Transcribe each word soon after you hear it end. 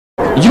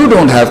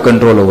Don't have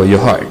control over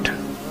your heart.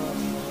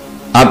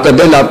 आपका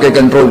दिल आपके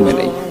कंट्रोल में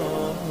नहीं.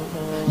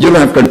 You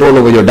don't have control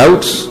over your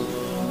doubts.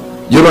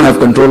 You don't have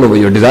control over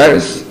your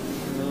desires.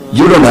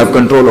 You don't have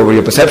control over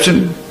your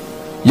perception.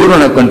 You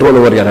don't have control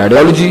over your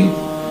ideology.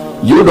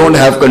 You don't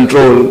have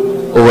control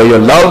over your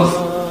love.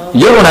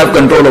 You don't have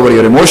control over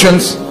your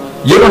emotions.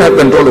 You don't have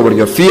control over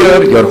your fear,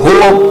 your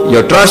hope,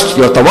 your trust,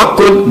 your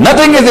tawakkul.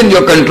 Nothing is in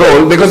your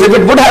control, because if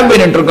it would have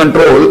been under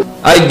control,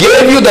 I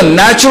gave you the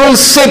natural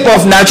sip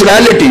of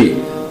naturality.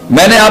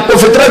 मैंने आपको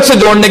फितरत से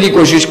जोड़ने की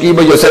कोशिश की,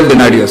 but yourself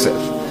denied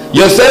yourself.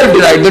 Yourself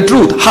denied the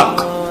truth.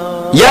 हक.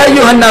 या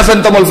युहन्नास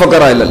अंतमुल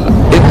फकरा इलल्लाह.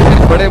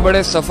 इतने बड़े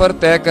बड़े सफर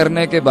तय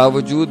करने के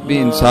बावजूद भी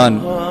इंसान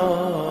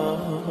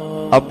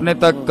अपने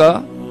तक का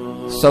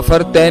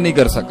सफर तय नहीं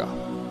कर सका.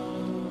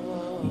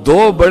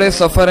 दो बड़े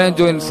सफर हैं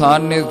जो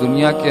इंसान ने इस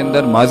दुनिया के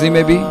अंदर माजी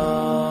में भी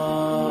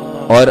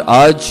और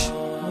आज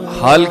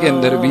हाल के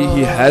अंदर भी.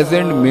 He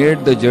hasn't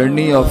made the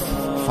journey of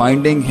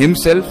finding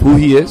himself who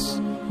he is.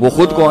 वो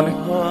खुद कौन है,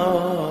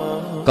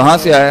 कहां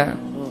से आया है,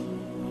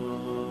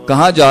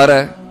 कहां जा रहा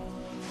है,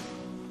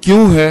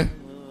 क्यों है,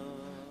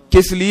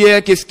 किस लिए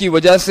है, किसकी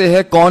वजह से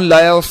है, कौन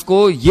लाया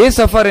उसको. ये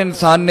सफर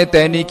इंसान ने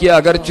तय नहीं किया,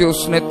 अगरचे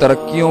उसने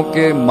तरक्कियों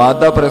के,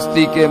 मादा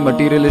परस्ती के,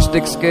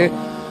 मटीरियलिस्टिक्स के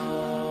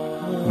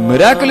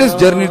मिराकुलस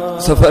जर्नी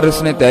सफर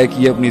उसने तय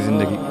किया अपनी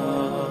जिंदगी.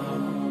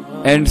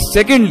 एंड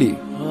सेकेंडली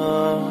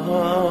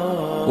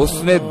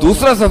उसने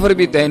दूसरा सफर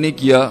भी तय नहीं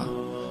किया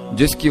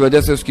जिसकी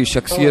वजह से उसकी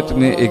शख्सियत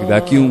में एक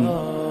वैक्यूम,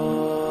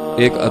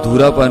 एक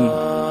अधूरापन,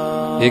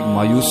 एक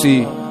मायूसी,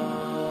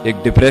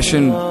 एक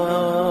डिप्रेशन,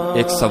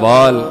 एक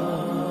सवाल,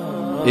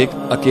 एक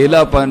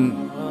अकेलापन,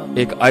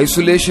 एक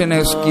आइसोलेशन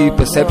है उसकी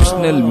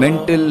perceptual,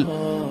 mental,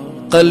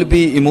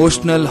 कल्बी,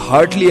 emotional,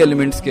 Hartley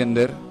elements के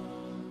अंदर.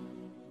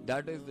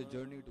 That is the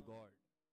journey to